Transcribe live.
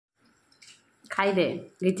खाई दे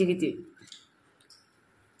गीची गीची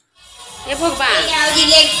ए भगवान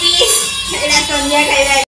leg piece एटा संध्या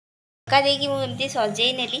खाइबा का देकी मु एमती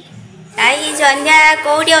सजेई नेली आई संध्या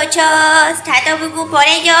कोडी अछ स्थातब को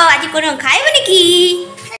परे जो आज कोन खाइबनी की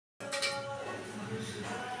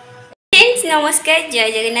फ्रेंड्स नमस्कार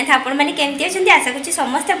जय जगन्नाथ आपण माने केमती अछंती आशा करछि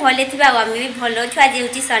समस्त भले थिबा आमे भी भलो छु आज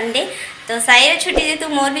होची संडे तो साइर छुट्टी जे तो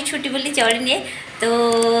मोर भी छुट्टी बोली चढ़ने तो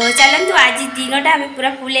चलंतु आज दिनटा आम पूरा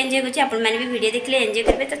फुल एंजॉय करछि आपण माने भी वीडियो देखले एंजॉय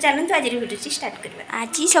करबे तो चलंतु आज वीडियो स्टार्ट करबे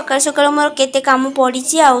आज सकाळ सकाळ मोर केते काम पड़ी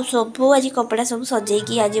छि आ सब आज कपड़ा सब सजै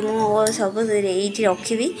की आज मु सब एठी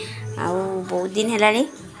रखिबी आ बहुत दिन हेलानी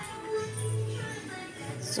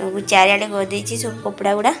सब चारियाडे गदै छि सब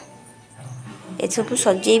कपड़ा गुडा ए सब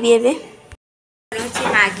सजेबी एबे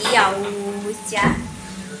मैगी आउ चा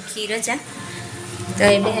क्षीर चा तो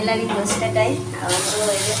ये है 10टा टाइम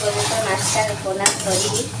आगे नाश्ता बना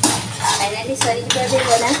सरी फाइनाली सरी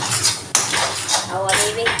बना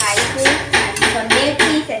आगे खाई संडे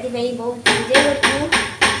अच्छी से बहुत एंजॉय कर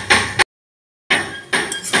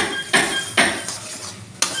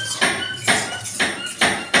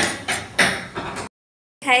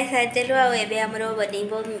खाई सारी आमर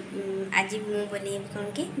बनइब आज मु बनइब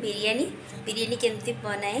कौन कि बिरयानी बिरयानी केमती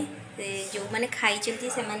बनाए जो मैंने खाई से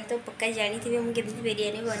तो पक्का जानी थे मुझे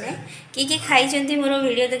बिरयानी बनाए किए खाई मोर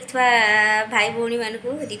वीडियो देखा भाई भौणी मान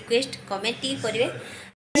को रिक्वेस्ट कमेंट टी करेंगे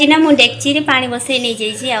आज ना मुझे डेक्ची रे पानी बसई नहीं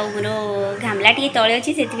जाइए आ मोर घामला टी तले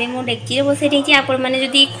अच्छी से मुझे डेक्ची रे बसई नहीं आपण मैंने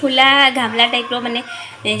जदि खुला घामला टाइप माने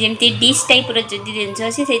जमी डिश टाइप जिन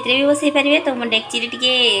अच्छी से भी बसई पारे तो मो डेक्ची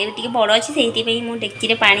टे बड़ अच्छी से मुझे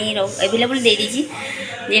डेक्ची पानी एवेलेबल दे दीजिए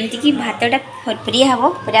जमीक भातटा फरफरिया हम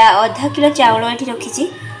पूरा आधा किलो चाउल ये रखी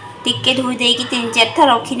टिके धोई देकी 3-4 थर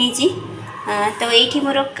रखी नहीं तो ये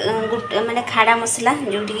मोर माने खाड़ा मसला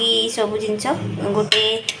जोटी सब जिनस गोटे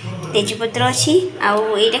तेजपत्र अच्छी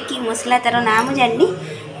आउ यहाँ कि मसला तार ना मुझे जानी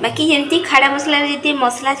बाकी जमी खाड़ा मसला जी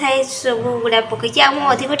मसला थाए सब गुड़ा पकई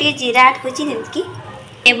अधिक टे जीरा आड कर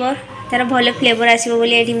फ्लेवर तार भल फ्लेवर आसो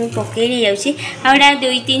बोली ये मुझे पकई नहीं जाऊँगी आउटा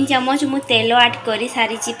 2-3 चामच मु तेल आड कर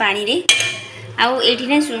सारी पानी रे आउ ये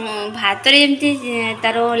ना भात जमी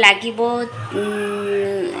तार लगे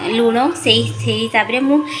लुण से हिसाब से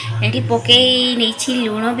मुझे पकई नहीं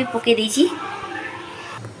लुण भी पकई देछि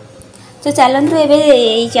तो चलतु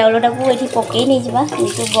ए चाउलटा को ये पकई नहीं जावा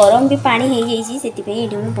तो गरम भी पानी हो जाइए से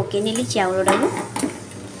मुझे पकई नेली चाउलटा को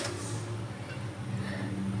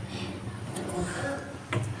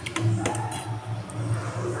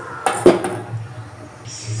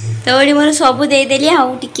तो ये मोर सब देदेली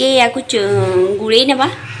आउ टिके या गुड़े नेबा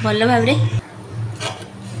भल भाव रे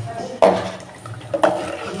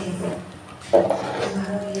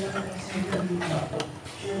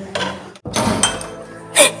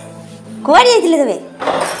कुआड़ जाइए तबे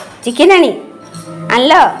चिकेन आनी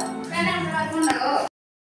आनल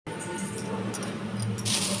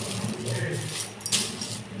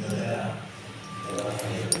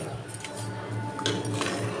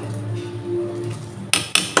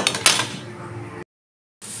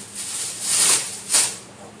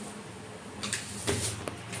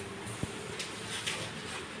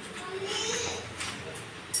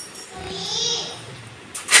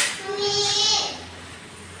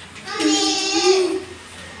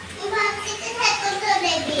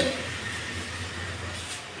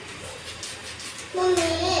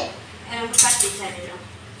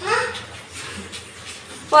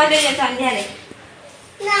पहले ये संध्या रे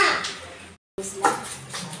ना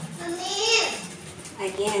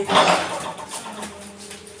अगेन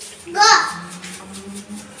गो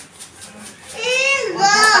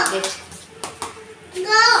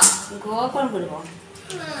गो कौन करबो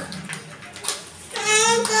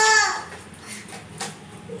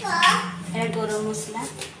ए गरम मसला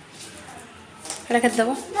एटा के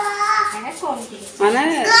दबो एटा कौन के माने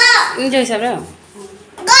निज हिसाब रे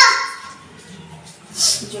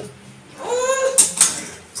जो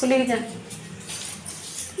खुले जा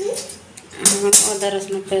अदा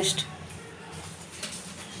रसुन पेस्ट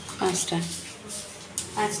 5टा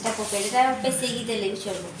पकड़ पेसैकी देले भी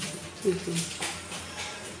चलो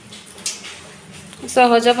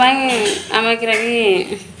सहज आम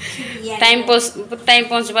टाइम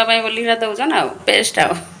पहुँचवा बोली दौन आ पेस्ट आ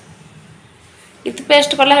पेस्ट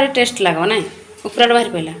कला टेस्ट लगे ना ऊपर बाहर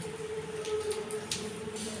पड़ा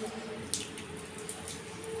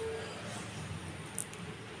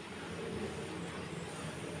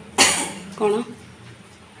कौन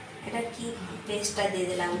एटा की पेस्टा दे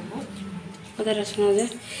देला हमको अदर रसुन दे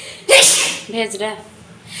भेजरा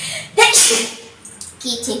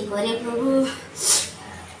की चेक करे प्रभु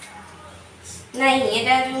नहीं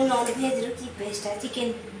एटा जो नॉन वेज रो की पेस्टा चिकन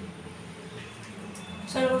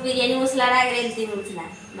सब बिरयानी मसला आगे एमती मिलता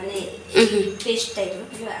माने पेस्ट टाइप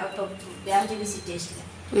रो ब्याज बेसी टेस्ट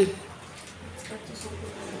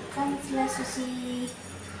का मसला सुसी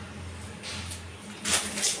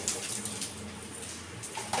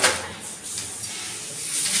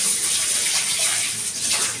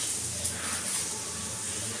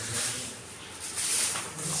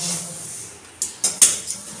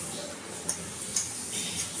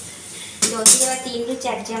दही 3 ରୁ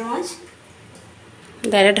 4 ଚାମଚ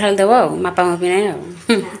डायरेक्ट ढाल देव मापा मापी नहीं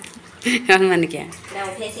हम मान क्या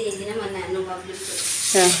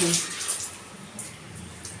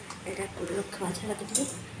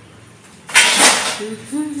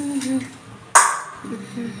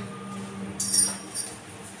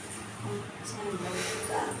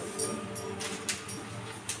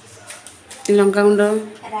लंका गुंड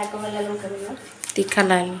राग वाला लंका गुंड तीखा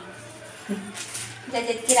लाल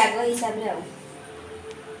जतकी राग हिसाब रे आउ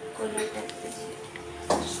कोलटा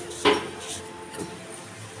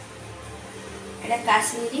एटा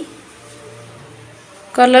काश्मीरी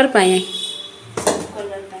कलर पाए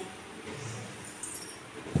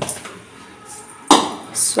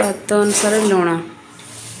स्वाद अनुसार लुण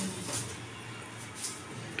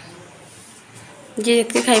जी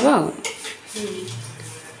जितके खाइब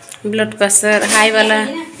ब्लड प्रेशर हाई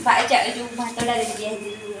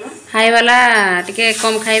वाला टिके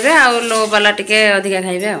कम खाइबे आ लो वाला टिके अधिका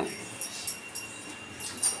खाइबे आ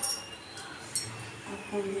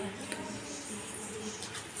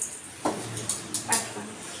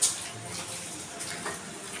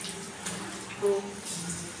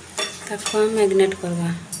ताको मैग्नेट करवा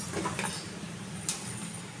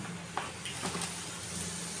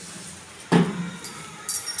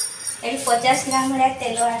एडी 50 ग्राम भलिया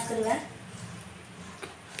तेल ऐड करवा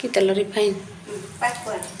कि तेल रिफाइन 5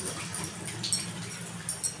 पर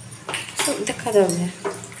सब देखा दो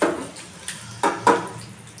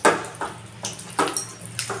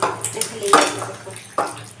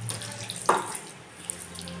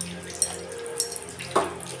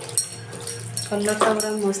कलर तो पूरा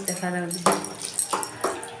मस्त देखा दो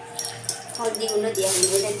हल्दी गुंड दिया है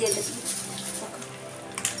दे दे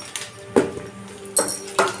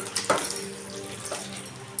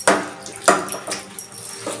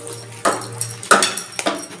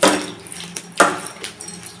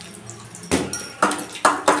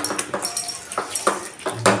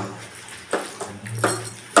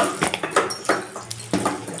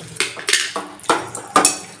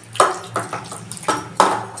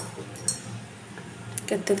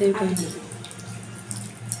केते देबे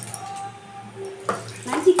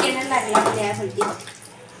ना चिकन लागला ले हल्दी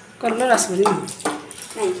कलर आसबनी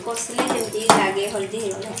नहीं कसले जेमती लागे हल्दी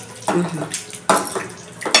हेला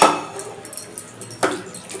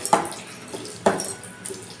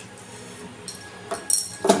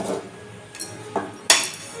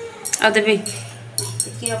आ देबे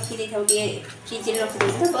कि रखी दे थाउ टिके फ्रिज रे रखी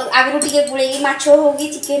दे तो आगरो टिके गुळेई माछो हो कि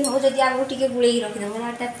चिकन हो जदी आगरो टिके गुळेई रखी दे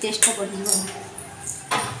ना ता टेस्ट बढ़ दिबो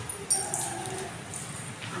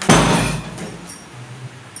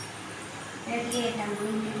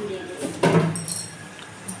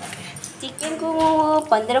चिकन को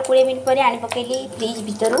 15-20 मिनट पर आनी पकेली फ्रिज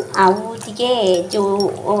भीतर आउ टिके जो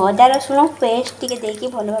अदा रसुण पेस्ट टिके देकी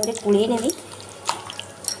भल भाबरे गुळेई नेबी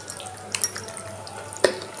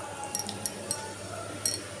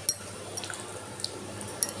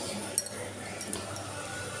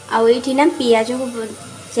आउ एठी ना पियाज को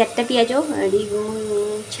 4टा पियाज एडी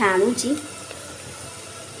छाणुची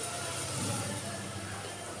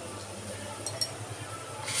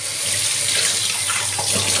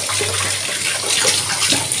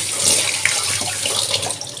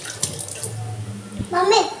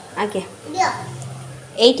आगे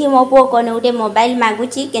एठी मो पो कोन उटे मोबाइल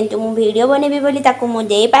मागुची किंतु मु वीडियो बनेबी बोली ताको मु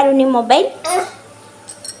दे पारुनी मोबाइल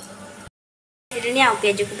हेरनी आ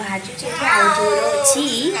पेज को भाजू छै आ जोरो छी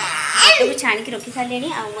तो छाणी के रखी सालेनी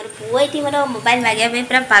आ मोर पुओ एठी मोर मोबाइल मागिया पे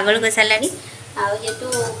पूरा पागल को सालानी आ जेतु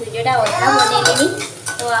वीडियोटा अधा बनेलेनी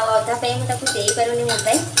तो आ अधा पे मु ताको दे पारुनी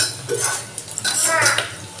मोबाइल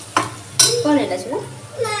कोन एला सुना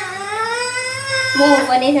मु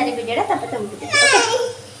बने सारे वीडियोटा तब तुमको दे ओके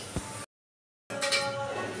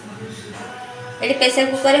एडी प्रेशर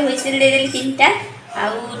कुकर रे हुइसिल दे देली 3टा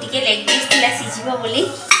आउ टिके लेग पीस थिला सिझिबो बोली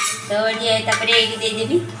तो एडी तापरे एडी दे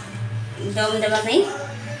देबी दम देबा पई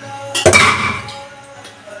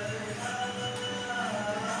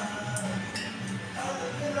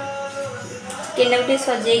केना उठे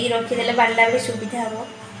सजेई रखी देले बांडला बे सुविधा हो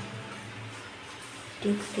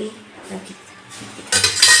टिके रखी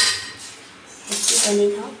ऐसे बनी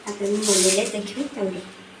था आपन बोलेले देखि तौले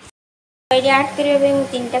एडी ऐड करबे मु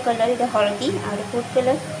 3टा कलर इधर हल्दी और फूड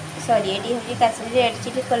कलर सॉरी ये हूँ काश्मीरी रेड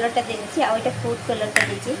चिली कलरटा देती आउ ये फूड कलरटा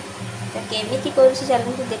देती तो केमी करूँ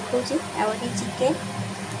चलते देखा आउ चिकेन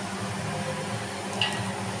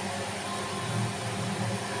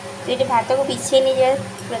तो ये भात को बिछे नहीं जाए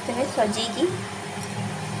प्रथम सजेगी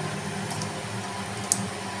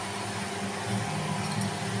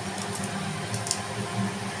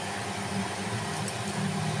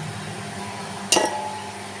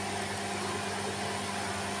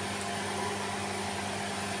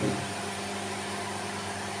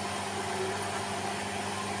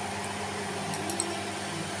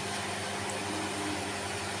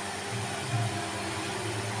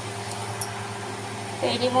तो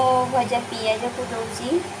ये मो भजा पिज को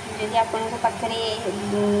दूसरी जदि आपण पाखे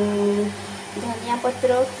धनिया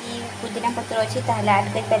पत्र कि पुदीना पत्र अच्छी ऐड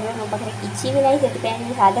कर मो पाखे किसी भी ना से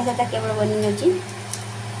साधा साधा केवल बनी नौची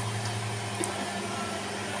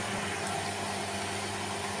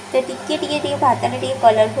तो टिके भात टे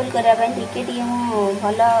कलरफुल करने टे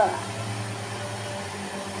भल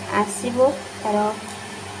आसो तार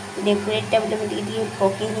डेकोरेट टे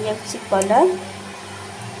पकई कलर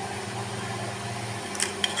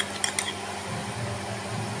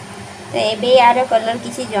तो ये यार कलर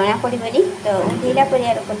किसी जना पड़े तो उठेला पर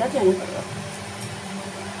यार कलर जना पड़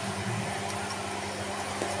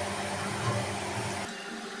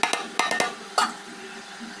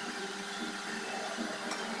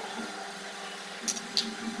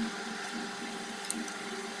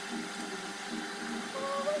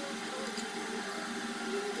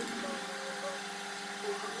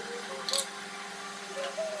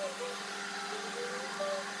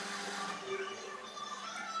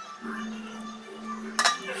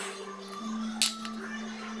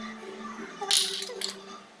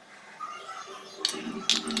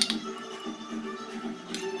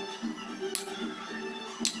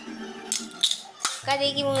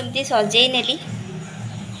देखिए मुझे सजे नेली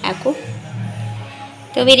आपको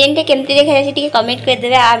तो बिरियानी केमती देखा कमेंट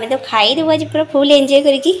करदे आम तो खाईदेव आज पूरा फुल एंजॉय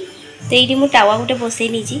करके तो ये मुझे टावा गोटे बसई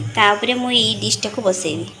नहीं मुझे डिशटा को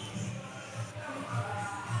बसैबी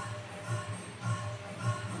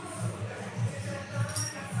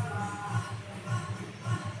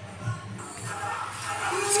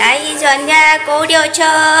साई संध्या कौटी अच्छ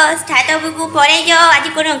छात को पड़े जाओ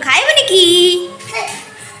आज कौन खाइबनी कि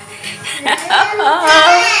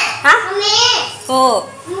हो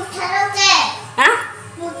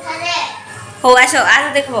हो आस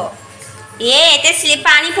आस देख ये एते स्लिप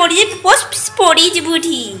पानी पड़ी पड़ी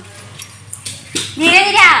जीवठी धीरे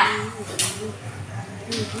धीरे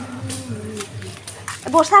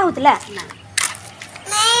वर्षा होतला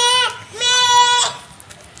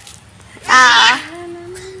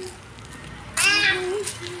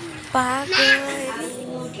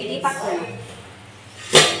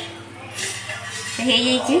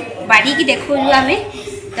बाड़ी की देखु आम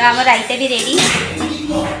तो आम रायता भी रेडी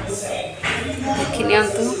देखी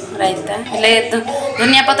रायता हेले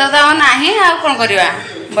धनिया पत्र तो ना आ कौन करवा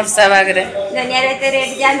वर्षा बागरे धनिया रायता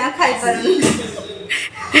रेट जाना खाई पारू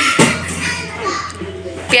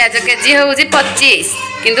प्याज केजी हूँ 25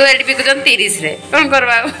 किंतु एटी बिकुन 30 रे कौन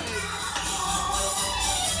करवा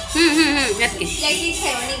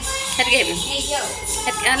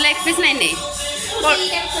लेग पीस नहीं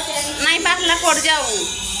नहीं बाहला पड़ जाऊ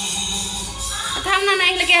था ना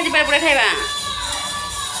नहीं लेके आज बड़े खाइबा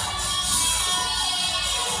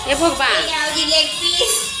ये भगवान लेग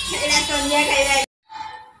पीस संध्या खाइबा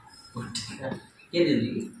ये दे दी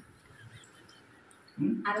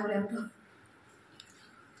आरो उठो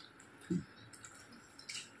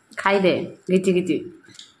खाई दे घिची घिची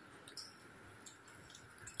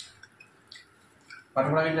पाठ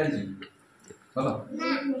पढ़ा के चली चलो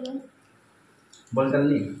बोल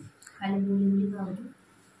चलनी खाली बोली खाओ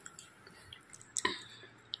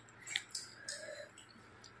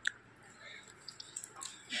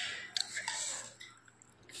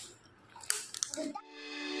Good.